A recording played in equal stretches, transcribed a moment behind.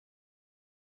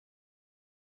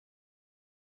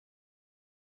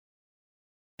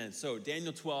And so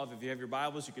Daniel 12, if you have your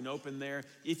Bibles, you can open there.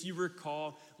 If you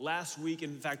recall, last week,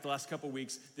 in fact, the last couple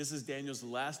weeks, this is Daniel's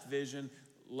last vision.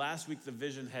 Last week, the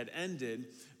vision had ended,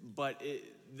 but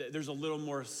there's a little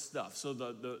more stuff. So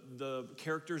the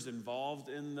characters involved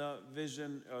in the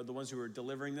vision, the ones who are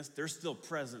delivering this, they're still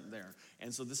present there.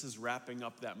 And so this is wrapping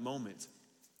up that moment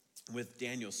with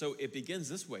Daniel. So it begins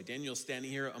this way. Daniel's standing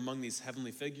here among these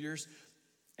heavenly figures,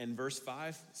 and verse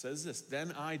 5 says this: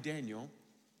 "Then I, Daniel,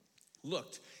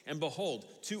 looked, and behold,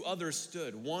 two others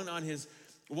stood, one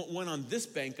on this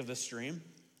bank of the stream,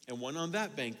 and one on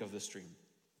that bank of the stream.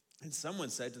 And someone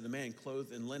said to the man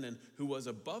clothed in linen who was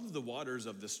above the waters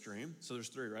of the stream," so there's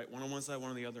three, right? One on one side,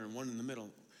 one on the other, and one in the middle.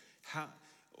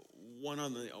 One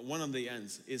on the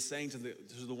ends is saying to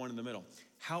the one in the middle,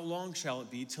 "How long shall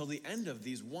it be till the end of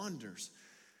these wonders?"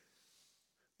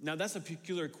 Now that's a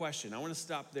peculiar question. I want to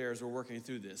stop there as we're working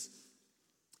through this.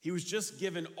 He was just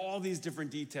given all these different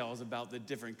details about the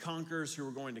different conquerors who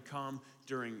were going to come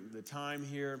during the time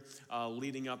here,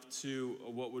 leading up to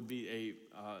what would be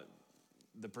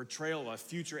the portrayal of a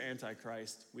future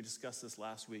Antichrist. We discussed this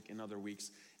last week and other weeks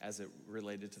as it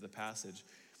related to the passage.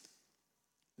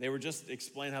 They were just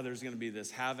explaining how there's going to be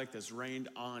this havoc that's rained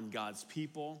on God's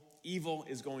people. Evil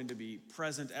is going to be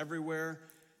present everywhere.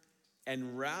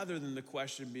 And rather than the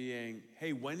question being,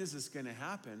 hey, when is this going to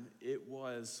happen? It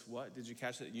was, what? Did you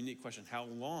catch that unique question? How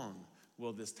long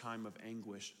will this time of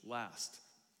anguish last?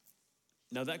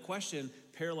 Now that question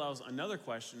parallels another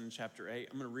question in chapter 8.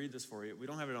 I'm going to read this for you. We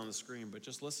don't have it on the screen, but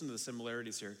just listen to the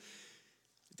similarities here.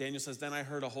 Daniel says, "Then I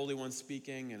heard a holy one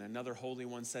speaking, and another holy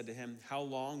one said to him, 'How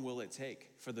long will it take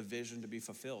for the vision to be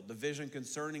fulfilled? The vision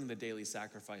concerning the daily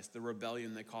sacrifice, the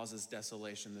rebellion that causes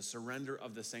desolation, the surrender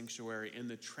of the sanctuary, and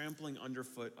the trampling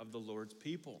underfoot of the Lord's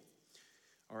people.'"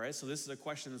 All right, so this is a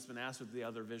question that's been asked with the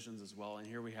other visions as well, and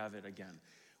here we have it again.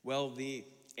 Well, the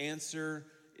answer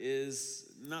is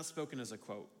not spoken as a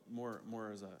quote,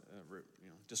 more as a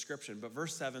description. But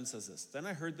verse 7 says this: "Then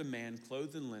I heard the man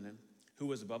clothed in linen, who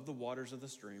was above the waters of the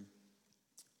stream.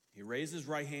 He raised his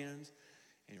right hand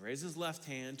and he raised his left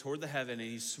hand toward the heaven, and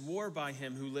he swore by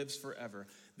him who lives forever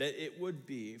that it would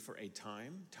be for a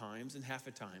time, times, and half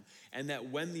a time, and that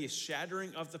when the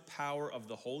shattering of the power of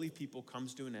the holy people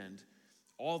comes to an end,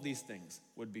 all these things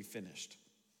would be finished."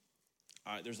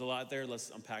 All right, there's a lot there. Let's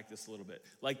unpack this a little bit.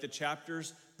 Like the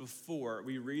chapters before,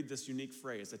 we read this unique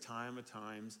phrase, a time, a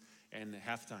times, and a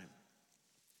half time.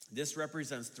 This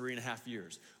represents 3.5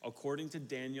 years. According to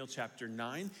Daniel chapter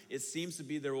 9, it seems to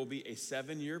be there will be a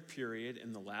 7-year period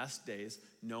in the last days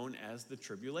known as the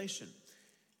tribulation.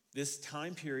 This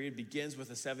time period begins with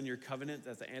a 7-year covenant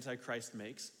that the Antichrist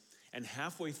makes, and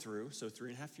halfway through, so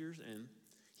 3.5 years in,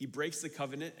 he breaks the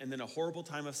covenant, and then a horrible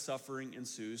time of suffering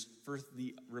ensues for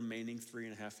the remaining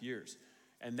 3.5 years.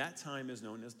 And that time is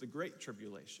known as the Great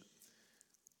Tribulation.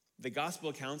 The gospel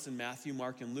accounts in Matthew,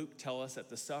 Mark, and Luke tell us that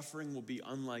the suffering will be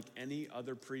unlike any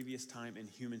other previous time in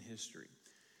human history.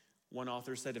 One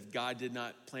author said if God did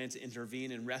not plan to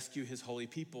intervene and rescue his holy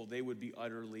people, they would be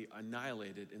utterly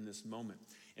annihilated in this moment.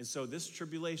 And so this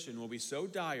tribulation will be so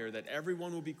dire that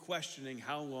everyone will be questioning,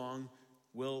 how long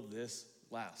will this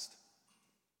last?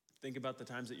 Think about the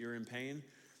times that you're in pain.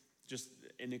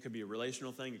 And it could be a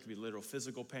relational thing, it could be literal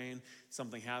physical pain.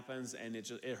 Something happens and it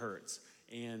hurts.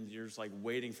 And you're just like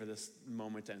waiting for this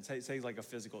moment to end. Say like a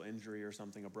physical injury or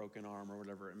something, a broken arm or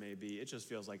whatever it may be. It just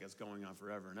feels like it's going on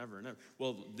forever and ever and ever.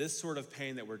 Well, this sort of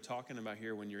pain that we're talking about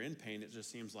here, when you're in pain, it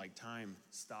just seems like time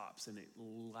stops and it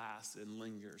lasts and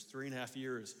lingers. 3.5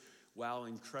 years, while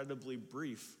incredibly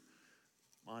brief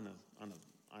on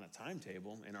a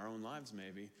timetable in our own lives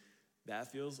maybe,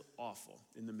 that feels awful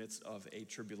in the midst of a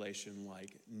tribulation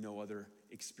like no other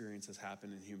experience has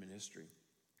happened in human history.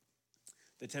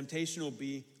 The temptation will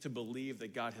be to believe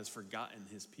that God has forgotten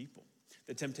his people.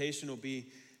 The temptation will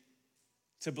be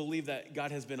to believe that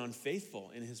God has been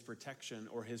unfaithful in his protection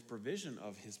or his provision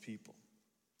of his people.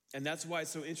 And that's why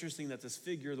it's so interesting that this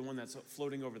figure, the one that's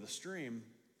floating over the stream,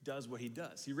 does what he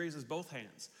does. He raises both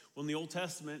hands. Well, in the Old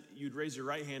Testament, you'd raise your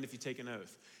right hand if you take an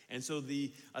oath. And so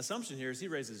the assumption here is he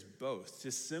raises both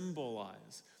to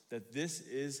symbolize that this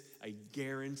is a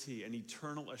guarantee, an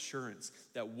eternal assurance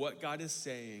that what God is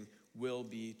saying will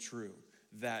be true,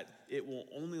 that it will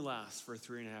only last for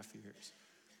 3.5 years.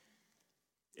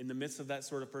 In the midst of that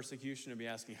sort of persecution, you'll be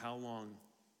asking how long,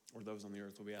 or those on the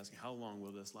earth will be asking, how long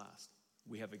will this last?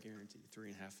 We have a guarantee,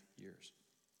 3.5 years.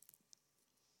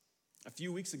 A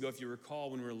few weeks ago, if you recall,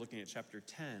 when we were looking at chapter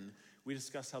 10, we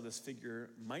discussed how this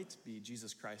figure might be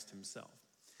Jesus Christ himself.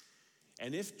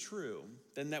 And if true,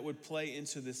 then that would play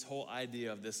into this whole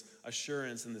idea of this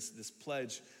assurance and this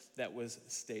pledge that was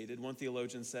stated. One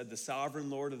theologian said, the sovereign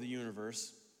Lord of the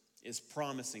universe is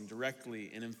promising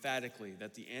directly and emphatically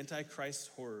that the Antichrist's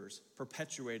horrors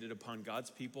perpetuated upon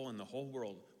God's people and the whole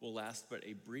world will last but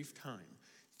a brief time,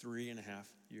 3.5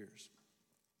 years.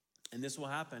 And this will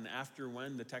happen after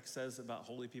when the text says about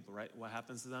holy people, right? What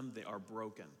happens to them? They are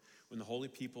broken. When the holy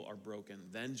people are broken,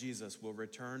 then Jesus will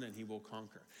return and he will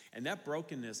conquer. And that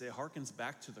brokenness, it harkens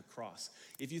back to the cross.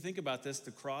 If you think about this,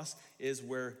 the cross is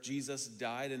where Jesus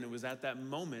died, and it was at that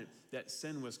moment that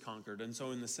sin was conquered. And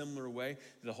so in the similar way,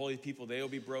 the holy people, they will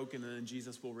be broken, and then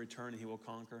Jesus will return and he will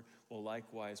conquer. Well,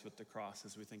 likewise with the cross,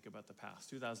 as we think about the past,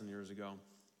 2,000 years ago,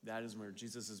 that is where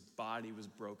Jesus' body was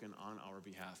broken on our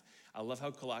behalf. I love how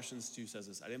Colossians 2 says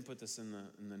this. I didn't put this in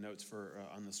the notes for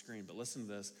on the screen, but listen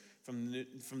to this from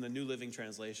the New Living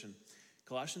Translation.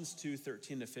 Colossians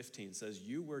 2:13-15 says,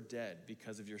 "You were dead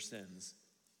because of your sins,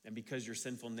 and because your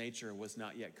sinful nature was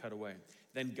not yet cut away.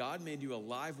 Then God made you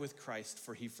alive with Christ,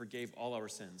 for he forgave all our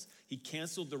sins. He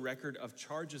canceled the record of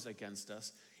charges against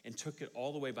us and took it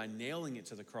all away by nailing it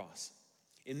to the cross.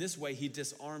 In this way, he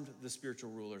disarmed the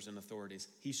spiritual rulers and authorities.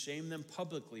 He shamed them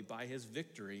publicly by his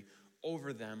victory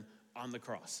over them on the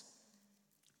cross."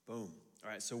 Boom. All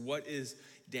right, so what is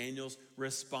Daniel's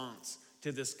response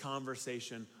to this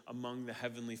conversation among the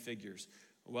heavenly figures?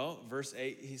 Well, verse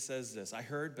 8, he says this, "I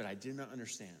heard, but I did not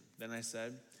understand. Then I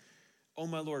said, 'Oh,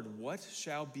 my Lord, what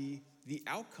shall be the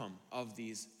outcome of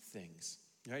these things?'"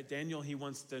 All right, Daniel, he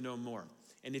wants to know more.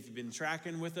 And if you've been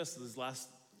tracking with us this last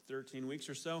 13 weeks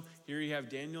or so, here you have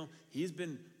Daniel. He's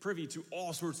been privy to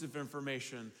all sorts of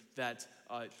information that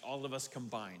all of us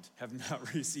combined have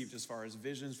not received, as far as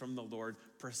visions from the Lord,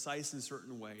 precise in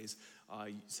certain ways,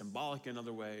 symbolic in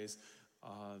other ways,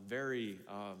 very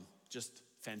just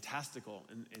fantastical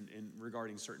in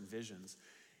regarding certain visions.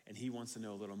 And he wants to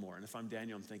know a little more. And if I'm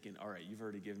Daniel, I'm thinking, all right, you've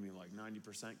already given me like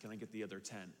 90%. Can I get the other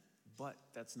 10? But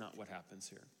that's not what happens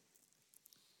here.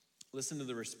 Listen to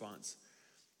the response.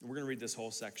 We're going to read this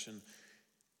whole section.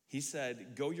 He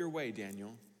said, "Go your way,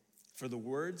 Daniel, for the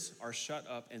words are shut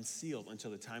up and sealed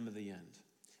until the time of the end.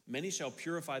 Many shall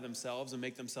purify themselves and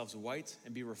make themselves white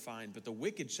and be refined, but the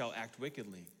wicked shall act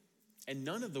wickedly. And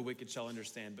none of the wicked shall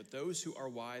understand, but those who are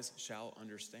wise shall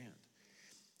understand.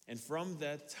 And from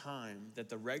that time that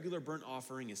the regular burnt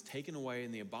offering is taken away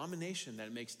and the abomination that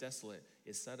it makes desolate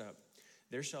is set up,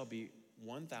 there shall be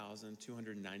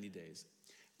 1,290 days.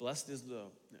 Blessed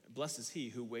is he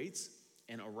who waits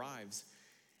and arrives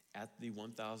at the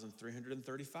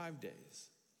 1,335 days.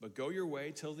 But go your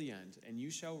way till the end, and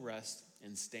you shall rest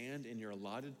and stand in your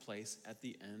allotted place at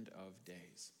the end of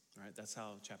days." All right, that's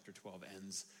how chapter 12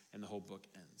 ends and the whole book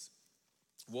ends.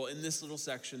 Well, in this little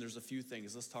section, there's a few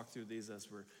things. Let's talk through these as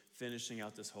we're finishing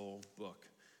out this whole book.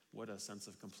 What a sense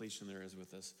of completion there is with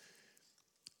this.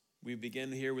 We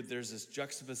begin here with there's this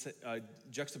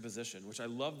juxtaposition, which I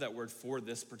love that word for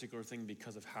this particular thing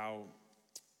because of how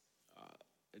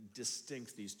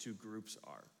distinct these two groups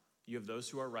are. You have those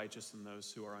who are righteous and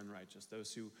those who are unrighteous,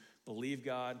 those who believe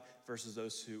God versus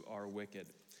those who are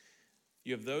wicked.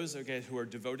 You have those, who are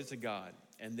devoted to God,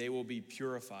 and they will be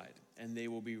purified, and they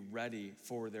will be ready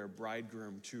for their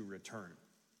bridegroom to return.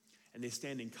 And they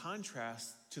stand in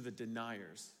contrast to the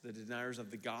deniers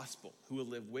of the gospel, who will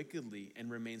live wickedly and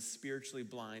remain spiritually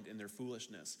blind in their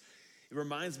foolishness. It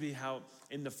reminds me how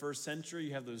in the first century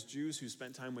you have those Jews who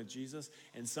spent time with Jesus,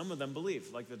 and some of them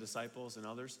believed, like the disciples and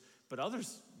others, but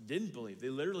others didn't believe. They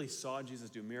literally saw Jesus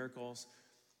do miracles.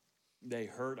 They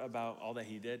heard about all that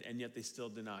he did, and yet they still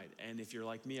denied. And if you're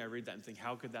like me, I read that and think,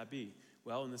 how could that be?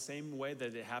 Well, in the same way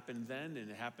that it happened then and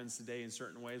it happens today in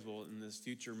certain ways, well, in this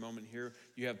future moment here,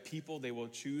 you have people, they will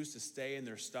choose to stay in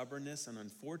their stubbornness, and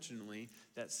unfortunately,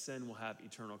 that sin will have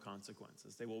eternal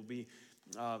consequences. They will be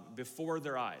before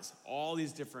their eyes, all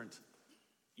these different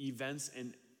events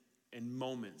and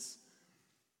moments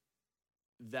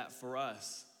that for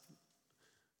us,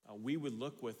 we would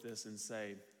look with this and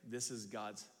say, this is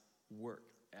God's work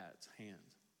at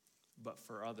hand. But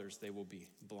for others, they will be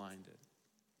blinded.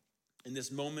 In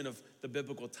this moment of the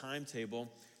biblical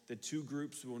timetable, the two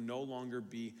groups will no longer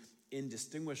be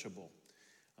indistinguishable,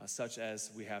 such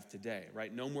as we have today,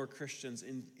 right? No more Christians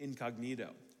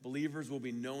incognito. Believers will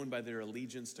be known by their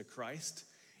allegiance to Christ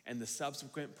and the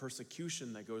subsequent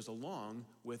persecution that goes along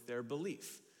with their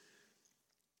belief.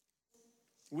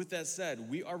 With that said,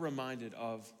 we are reminded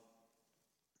of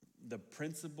the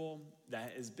principle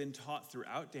that has been taught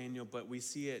throughout Daniel, but we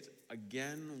see it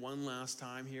again one last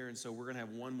time here, and so we're going to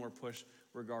have one more push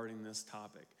regarding this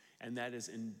topic, and that is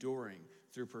enduring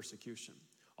through persecution.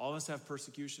 All of us have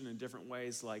persecution in different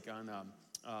ways, like on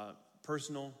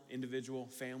personal, individual,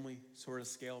 family sort of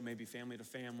scale, maybe family to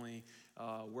family,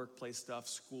 workplace stuff,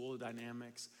 school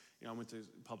dynamics. I went to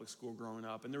public school growing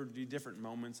up, and there would be different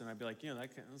moments, and I'd be like,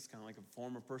 that's kind of like a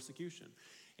form of persecution.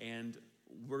 And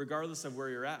regardless of where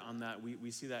you're at on that,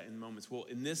 we see that in moments. Well,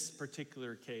 in this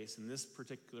particular case, in this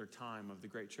particular time of the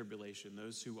Great Tribulation,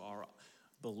 those who are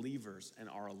believers and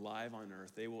are alive on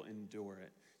earth, they will endure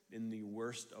it in the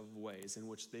worst of ways, in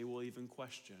which they will even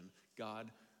question,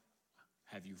 God,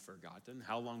 have you forgotten?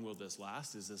 How long will this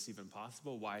last? Is this even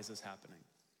possible? Why is this happening?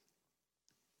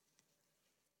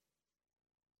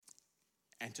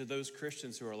 And to those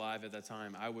Christians who are alive at that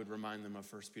time, I would remind them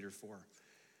of 1 Peter 4.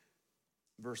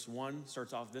 Verse 1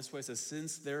 starts off this way. It says,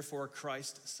 since therefore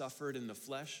Christ suffered in the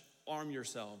flesh, arm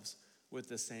yourselves with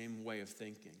the same way of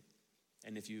thinking.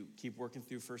 And if you keep working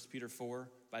through 1 Peter 4,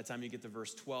 by the time you get to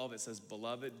verse 12, it says,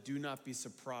 beloved, do not be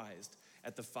surprised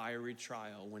at the fiery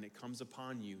trial when it comes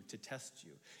upon you to test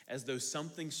you, as though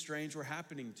something strange were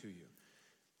happening to you.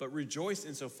 But rejoice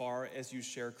insofar as you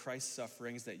share Christ's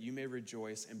sufferings, that you may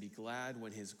rejoice and be glad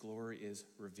when his glory is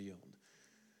revealed.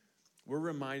 We're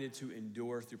reminded to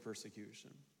endure through persecution,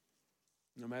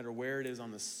 no matter where it is on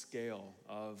the scale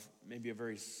of maybe a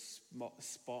very small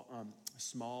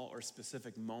or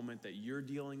specific moment that you're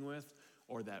dealing with,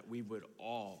 or that we would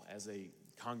all, as a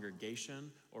congregation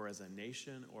or as a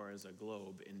nation or as a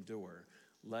globe, endure.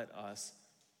 Let us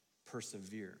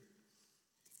persevere.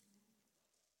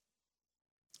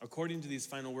 According to these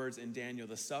final words in Daniel,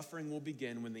 the suffering will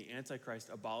begin when the Antichrist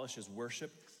abolishes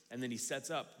worship, and then he sets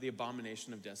up the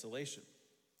abomination of desolation.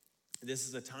 This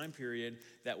is a time period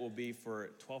that will be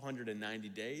for 1,290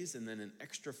 days, and then an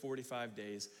extra 45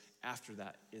 days after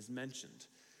that is mentioned.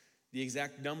 The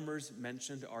exact numbers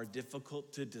mentioned are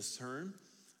difficult to discern.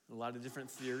 A lot of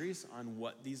different theories on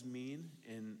what these mean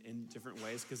in different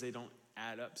ways, because they don't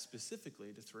add up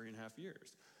specifically to 3.5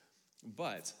 years.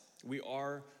 But we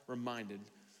are reminded,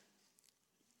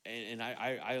 and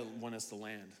I want us to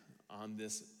land on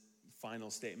this final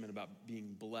statement about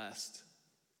being blessed.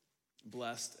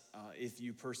 Blessed if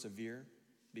you persevere,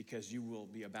 because you're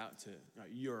about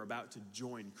to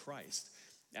join Christ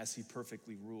as he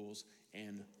perfectly rules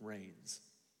and reigns.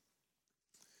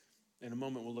 In a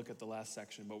moment, we'll look at the last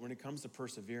section, but when it comes to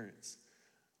perseverance,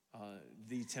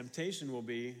 the temptation will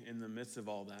be, in the midst of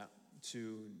all that,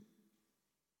 to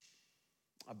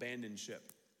abandon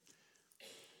ship.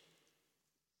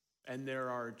 And there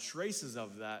are traces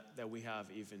of that we have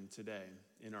even today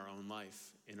in our own life,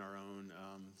 in our own,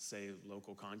 say,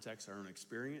 local context, our own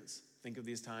experience. Think of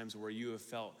these times where you have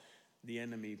felt the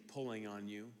enemy pulling on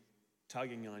you,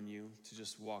 tugging on you to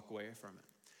just walk away from it.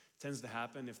 It tends to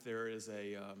happen if there is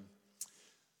a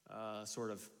sort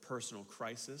of personal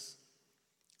crisis,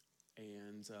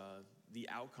 and the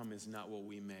outcome is not what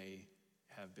we may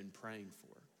have been praying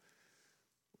for,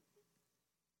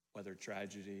 whether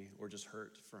tragedy or just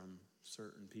hurt from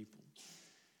certain people.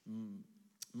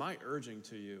 My urging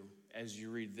to you, as you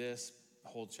read this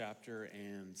whole chapter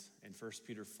and 1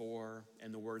 Peter 4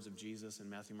 and the words of Jesus in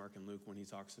Matthew, Mark, and Luke when he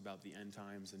talks about the end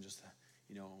times and just,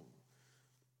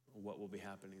 what will be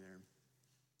happening there,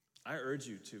 I urge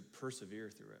you to persevere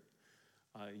through it.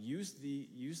 Use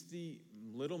the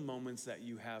little moments that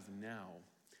you have now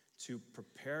to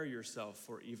prepare yourself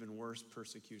for even worse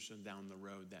persecution down the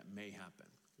road that may happen.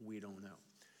 We don't know.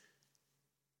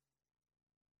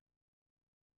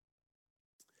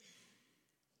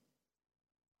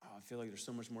 I feel like there's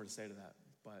so much more to say to that,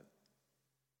 but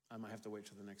I might have to wait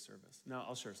till the next service. No,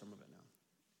 I'll share some of it now.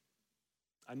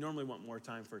 I normally want more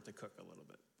time for it to cook a little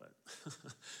bit, but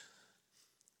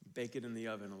bake it in the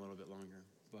oven a little bit longer.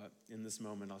 But in this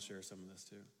moment, I'll share some of this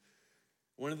too.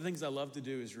 One of the things I love to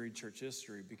do is read church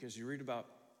history, because you read about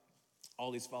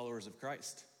all these followers of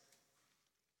Christ.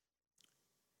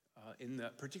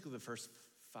 Particularly the first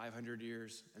 500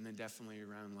 years, and then definitely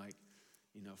around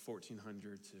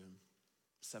 1400 to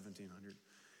 1700.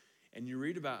 And you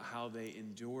read about how they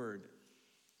endured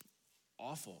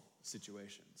awful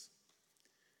situations.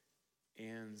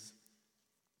 And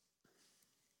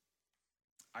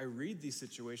I read these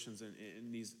situations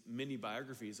in these mini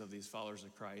biographies of these followers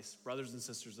of Christ, brothers and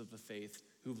sisters of the faith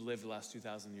who've lived the last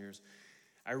 2,000 years.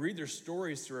 I read their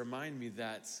stories to remind me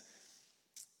that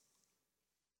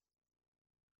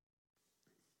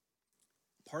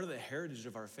part of the heritage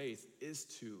of our faith is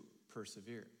to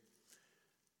persevere.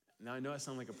 Now, I know I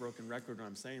sound like a broken record when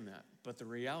I'm saying that, but the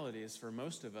reality is, for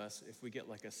most of us, if we get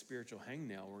like a spiritual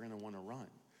hangnail, we're going to want to run.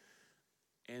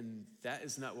 And that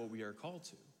is not what we are called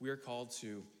to. We are called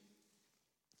to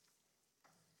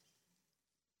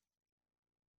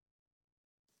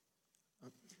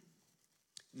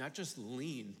not just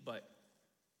lean, but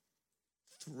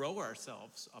throw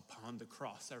ourselves upon the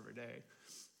cross every day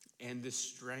and the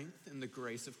strength and the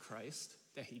grace of Christ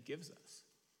that he gives us.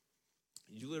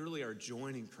 You literally are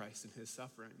joining Christ in his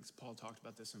sufferings. Paul talked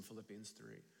about this in Philippians 3,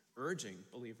 urging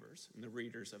believers and the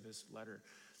readers of his letter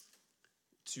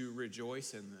to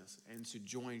rejoice in this and to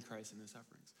join Christ in his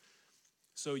sufferings.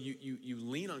 So you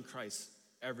lean on Christ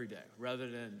every day rather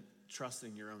than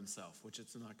trusting your own self, which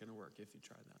it's not going to work if you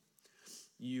try that.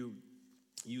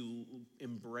 You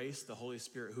embrace the Holy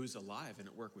Spirit who's alive and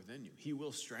at work within you. He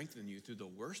will strengthen you through the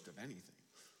worst of anything.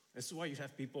 This is why you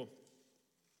have people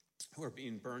who are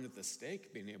being burned at the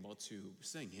stake being able to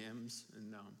sing hymns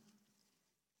and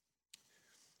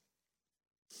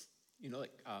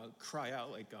cry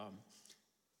out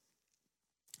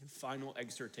final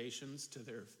exhortations to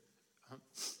their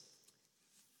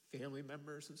family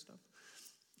members and stuff.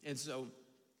 And so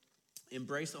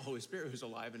embrace the Holy Spirit who's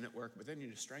alive and at work within you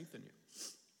to strengthen you.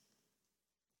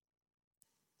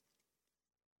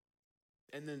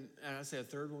 And then, and I say a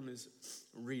third one is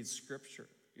read scripture.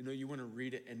 You want to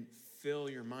read it and fill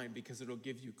your mind because it'll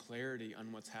give you clarity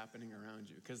on what's happening around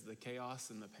you. Because the chaos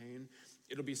and the pain,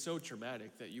 it'll be so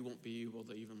traumatic that you won't be able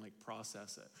to even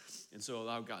process it. And so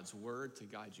allow God's word to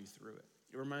guide you through it.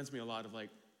 It reminds me a lot of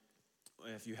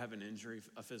if you have an injury,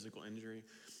 a physical injury,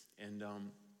 and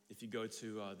if you go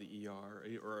to the ER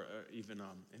or even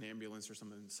an ambulance or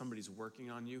something, somebody's working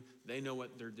on you, they know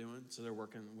what they're doing, so they're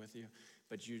working with you,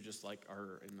 but you just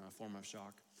are in a form of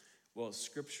shock. Well,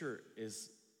 scripture is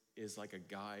like a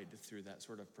guide through that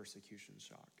sort of persecution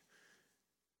shock.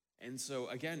 And so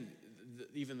again,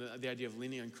 even the idea of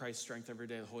leaning on Christ's strength every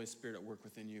day, the Holy Spirit at work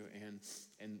within you,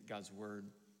 and God's word,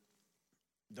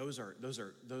 those are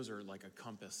like a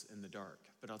compass in the dark.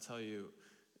 But I'll tell you,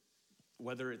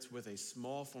 whether it's with a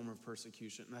small form of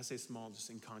persecution, and I say small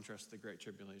just in contrast to the Great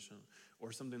Tribulation,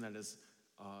 or something that is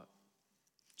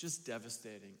just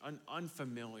devastating,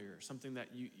 unfamiliar, something that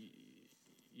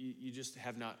you just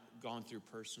have not gone through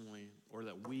personally, or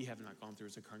that we have not gone through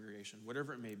as a congregation,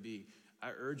 whatever it may be,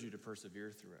 I urge you to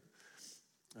persevere through it.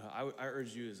 I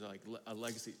urge you as a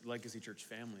legacy church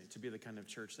family to be the kind of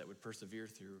church that would persevere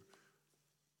through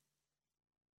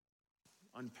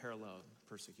unparalleled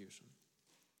persecution.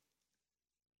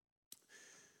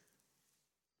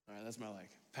 All right, that's my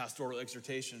pastoral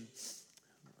exhortation.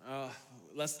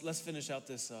 Let's finish out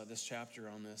this chapter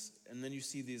on this, and then you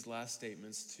see these last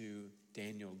statements to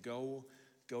Daniel. Go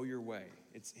your way.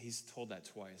 He's told that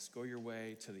twice. Go your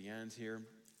way to the end here.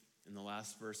 In the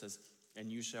last verse says, and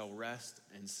you shall rest,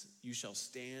 and you shall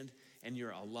stand in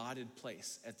your allotted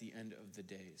place at the end of the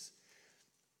days.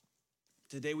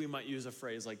 Today we might use a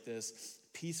phrase like this: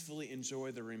 peacefully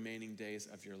enjoy the remaining days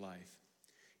of your life.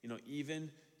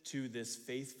 Even to this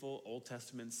faithful Old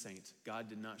Testament saint, God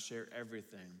did not share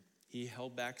everything. He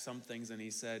held back some things, and he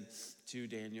said to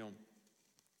Daniel,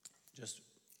 just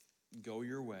go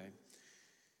your way.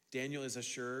 Daniel is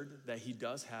assured that he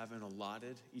does have an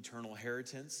allotted eternal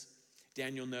inheritance.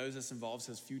 Daniel knows this involves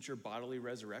his future bodily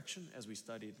resurrection, as we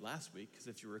studied last week, because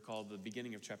if you recall the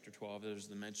beginning of chapter 12, there's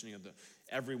the mentioning of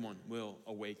everyone will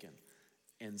awaken.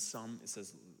 And some, it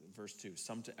says, verse 2,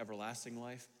 some to everlasting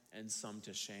life and some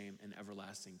to shame and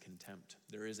everlasting contempt.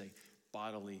 There is a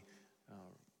bodily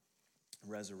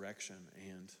resurrection,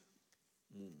 and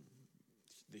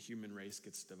the human race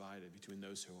gets divided between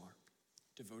those who are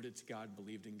devoted to God,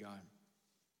 believed in God,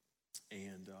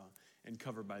 and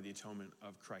covered by the atonement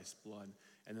of Christ's blood,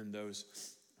 and then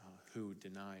those who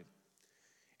denied.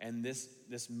 And this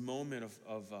moment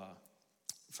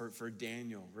for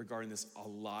Daniel regarding this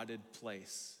allotted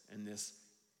place and this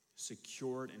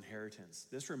secured inheritance,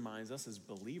 this reminds us as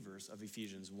believers of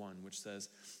Ephesians 1, which says,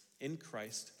 in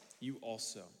Christ you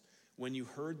also, when you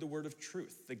heard the word of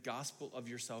truth, the gospel of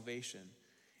your salvation,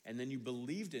 and then you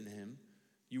believed in him,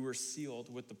 you were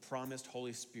sealed with the promised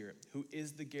Holy Spirit, who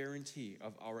is the guarantee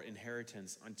of our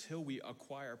inheritance until we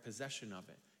acquire possession of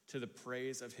it, to the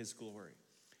praise of his glory.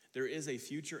 There is a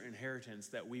future inheritance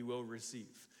that we will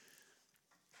receive.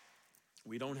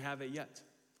 We don't have it yet.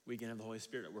 We can have the Holy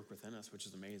Spirit at work within us, which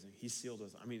is amazing. He sealed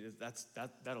us.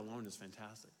 That alone is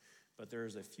fantastic. But there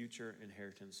is a future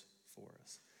inheritance for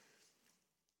us.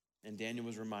 And Daniel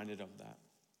was reminded of that.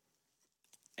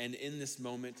 And in this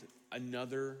moment,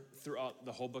 throughout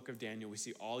the whole book of Daniel, we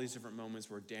see all these different moments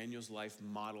where Daniel's life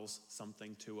models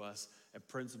something to us, a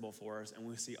principle for us, and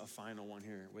we see a final one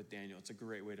here with Daniel. It's a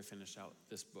great way to finish out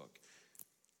this book.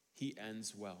 He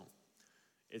ends well.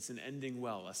 It's an ending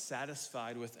well, a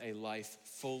satisfied with a life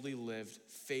fully lived,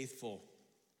 faithful,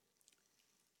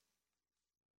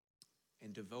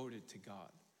 and devoted to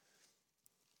God.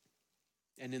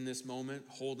 And in this moment,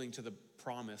 holding to the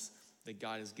promise that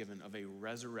God has given of a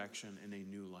resurrection and a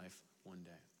new life one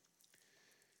day.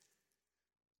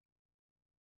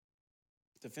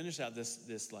 to finish out this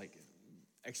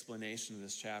explanation of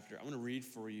this chapter, I'm going to read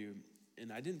for you,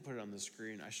 and I didn't put it on the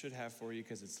screen. I should have for you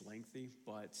because it's lengthy,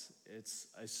 but it's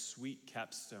a sweet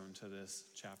capstone to this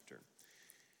chapter.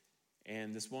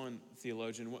 And this one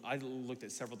theologian, I looked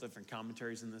at several different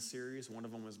commentaries in this series. One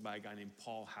of them was by a guy named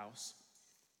Paul House.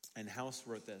 And House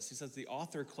wrote this. He says, the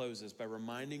author closes by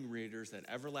reminding readers that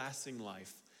everlasting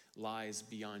life lies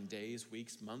beyond days,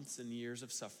 weeks, months, and years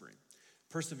of suffering.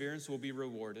 Perseverance will be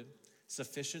rewarded.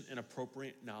 Sufficient and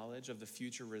appropriate knowledge of the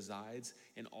future resides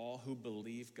in all who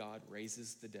believe God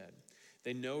raises the dead.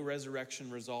 They know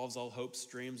resurrection resolves all hopes,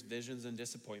 dreams, visions, and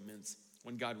disappointments.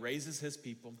 When God raises his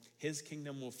people, his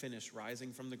kingdom will finish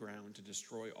rising from the ground to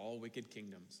destroy all wicked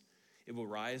kingdoms. It will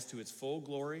rise to its full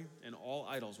glory, and all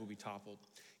idols will be toppled.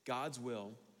 God's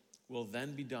will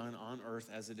then be done on earth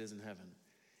as it is in heaven.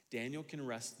 Daniel can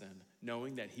rest then,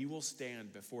 knowing that he will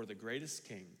stand before the greatest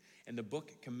king, and the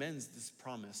book commends this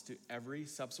promise to every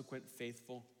subsequent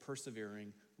faithful,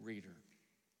 persevering reader.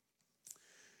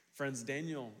 Friends,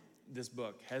 Daniel, this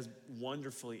book, has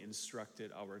wonderfully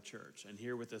instructed our church. And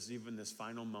here with us, even this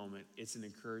final moment, it's an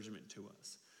encouragement to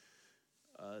us.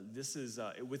 I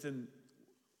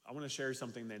want to share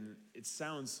something that it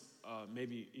sounds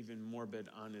maybe even morbid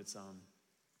on its own,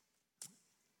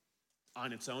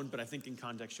 but I think in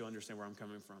context you'll understand where I'm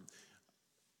coming from.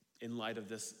 In light of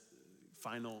this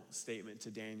final statement to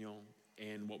Daniel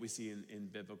and what we see in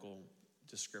biblical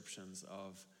descriptions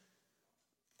of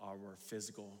our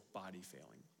physical body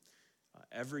failing.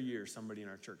 Every year, somebody in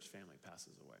our church family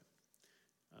passes away.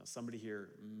 Somebody here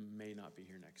may not be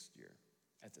here next year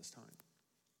at this time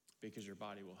because your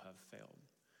body will have failed.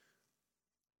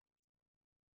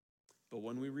 But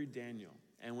when we read Daniel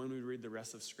and when we read the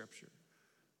rest of Scripture,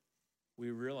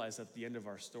 we realize that the end of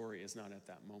our story is not at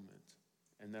that moment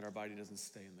and that our body doesn't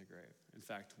stay in the grave. In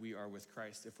fact, we are with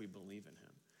Christ if we believe in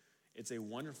him. It's a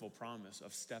wonderful promise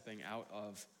of stepping out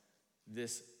of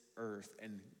this earth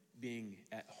and being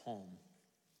at home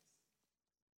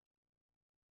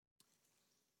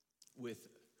with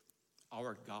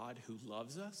our God who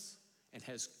loves us and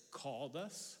has called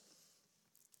us,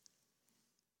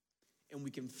 and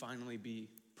we can finally be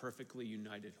perfectly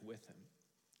united with him.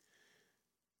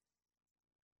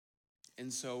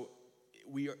 And so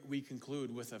we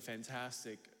conclude with a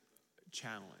fantastic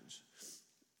challenge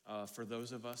for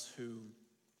those of us who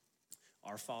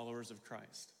are followers of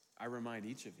Christ. I remind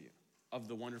each of you of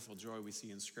the wonderful joy we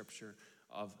see in Scripture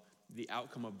of the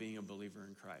outcome of being a believer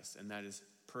in Christ, and that is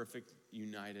perfect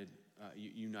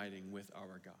uniting with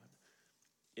our God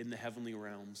in the heavenly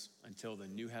realms until the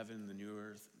new heaven, the new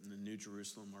earth, and the new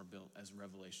Jerusalem are built, as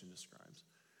Revelation describes.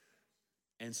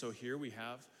 And so here we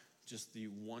have just the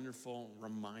wonderful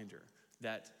reminder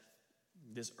that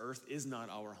this earth is not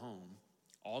our home.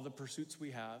 All the pursuits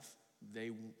we have,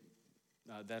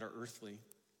 that are earthly,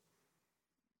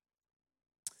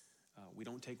 we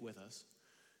don't take with us.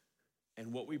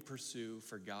 And what we pursue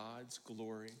for God's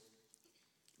glory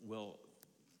will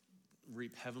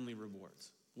reap heavenly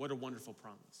rewards. What a wonderful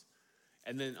promise.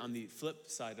 And then on the flip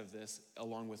side of this,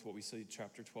 along with what we see in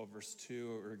chapter 12, verse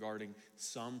 2, regarding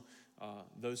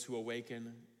those who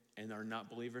awaken and are not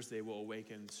believers, they will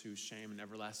awaken to shame and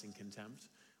everlasting contempt.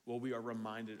 Well, we are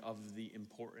reminded of the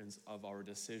importance of our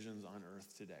decisions on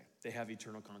earth today. They have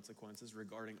eternal consequences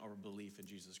regarding our belief in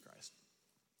Jesus Christ.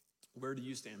 Where do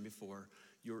you stand before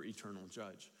your eternal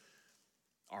judge?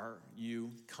 Are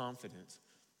you confident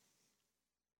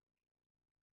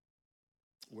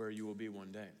where you will be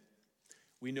one day?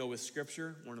 We know with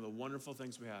Scripture, one of the wonderful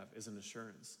things we have is an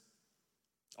assurance.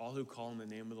 All who call on the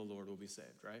name of the Lord will be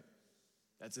saved, right?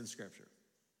 That's in Scripture.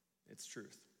 It's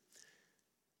truth.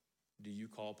 Do you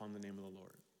call upon the name of the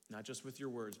Lord? Not just with your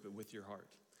words, but with your heart.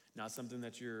 Not something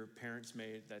that your parents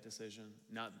made, that decision.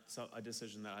 Not a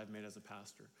decision that I've made as a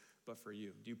pastor, but for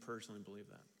you. Do you personally believe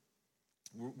that?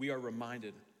 We are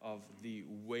reminded of the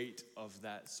weight of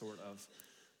that sort of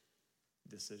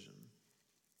decision.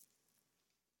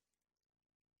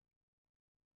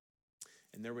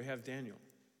 And there we have Daniel.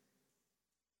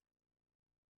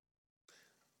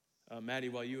 Maddie,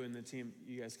 while you and the team,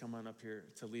 you guys come on up here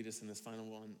to lead us in this final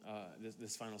one,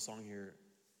 this final song here.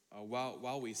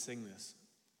 While we sing this,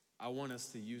 I want us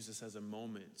to use this as a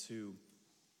moment to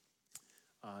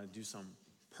do some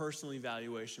personal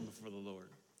evaluation before the Lord.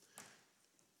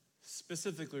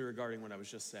 Specifically regarding what I was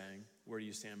just saying, where do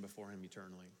you stand before him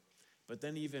eternally? But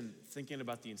then even thinking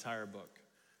about the entire book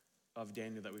of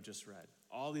Daniel that we just read.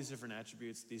 All these different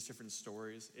attributes, these different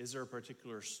stories. Is there a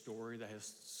particular story that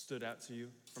has stood out to you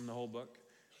from the whole book?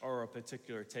 Or a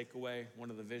particular takeaway, one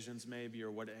of the visions maybe,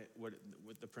 or what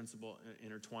the principle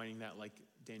intertwining that, like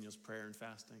Daniel's prayer and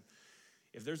fasting?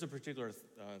 If there's a particular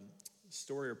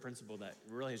story or principle that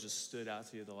really has just stood out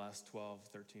to you the last 12,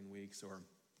 13 weeks, or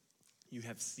you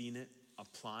have seen it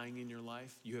applying in your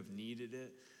life, you have needed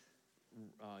it,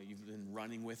 you've been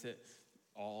running with it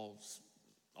all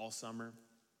summer,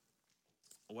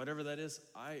 whatever that is,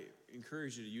 I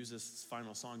encourage you to use this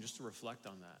final song just to reflect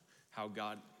on that. How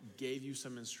God gave you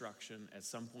some instruction at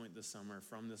some point this summer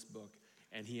from this book,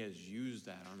 and he has used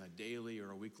that on a daily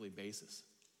or a weekly basis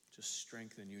to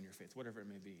strengthen you in your faith, whatever it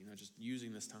may be. Just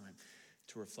using this time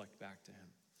to reflect back to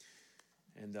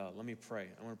him. And let me pray.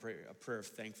 I want to pray a prayer of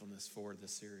thankfulness for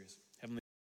this series.